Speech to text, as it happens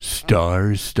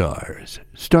Stars,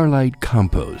 Starlight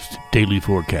Compost, Daily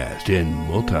Forecast, and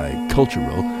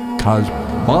Multicultural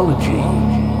Cosmology.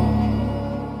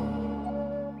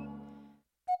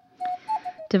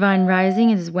 Divine Rising,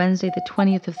 it is Wednesday the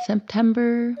 20th of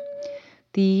September,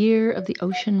 the year of the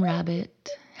ocean rabbit.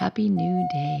 Happy New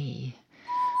Day.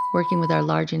 Working with our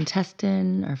large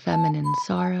intestine, our feminine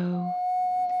sorrow.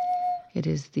 It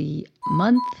is the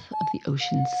month of the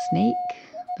ocean snake,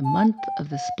 the month of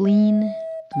the spleen,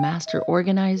 the master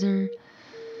organizer.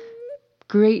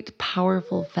 Great,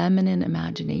 powerful feminine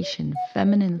imagination,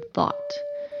 feminine thought.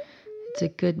 It's a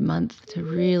good month to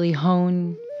really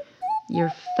hone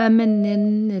your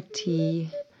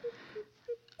femininity.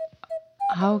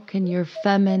 How can your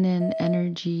feminine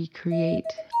energy create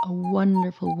a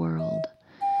wonderful world?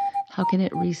 How can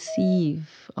it receive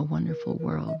a wonderful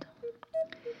world?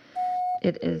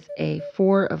 It is a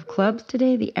 4 of clubs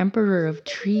today, the Emperor of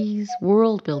Trees,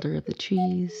 world builder of the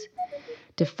trees,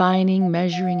 defining,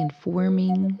 measuring, and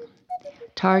forming,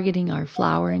 targeting our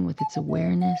flowering with its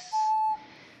awareness.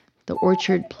 The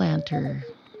orchard planter,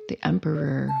 the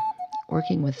Emperor,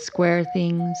 working with square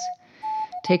things.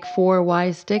 Take 4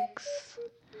 wise sticks,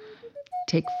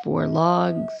 take 4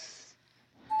 logs,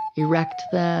 erect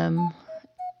them,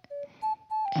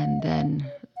 and then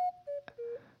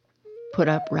put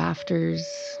up rafters,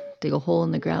 dig a hole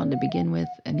in the ground to begin with,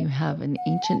 and you have an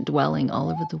ancient dwelling all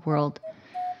over the world.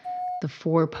 The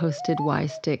 4 posted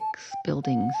wise sticks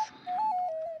buildings.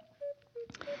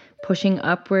 Pushing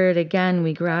upward again,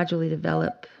 we gradually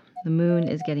develop. The moon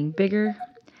is getting bigger.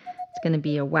 It's going to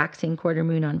be a waxing quarter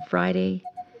moon on Friday.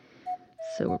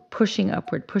 So we're pushing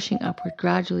upward,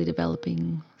 gradually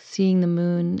developing, seeing the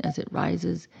moon as it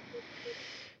rises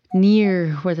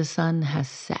near where the sun has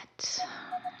set.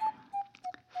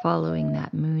 Following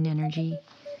that moon energy.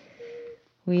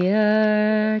 We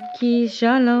are Ki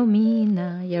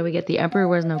Shalomina. Yeah, we get the Emperor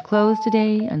wears no clothes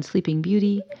today and Sleeping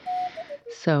Beauty.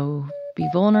 So be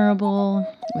vulnerable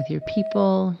with your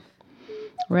people.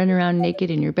 Run around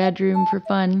naked in your bedroom for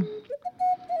fun.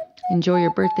 Enjoy your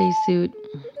birthday suit.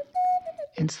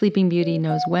 And Sleeping Beauty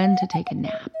knows when to take a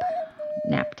nap.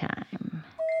 Nap time.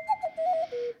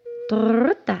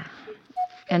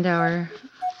 And our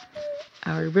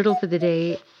riddle for the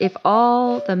day: if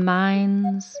all the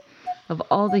minds of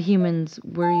all the humans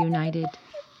were united,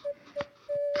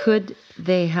 could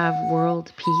they have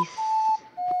world peace?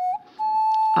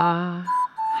 Aha.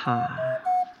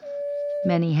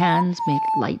 Many hands make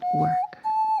light work.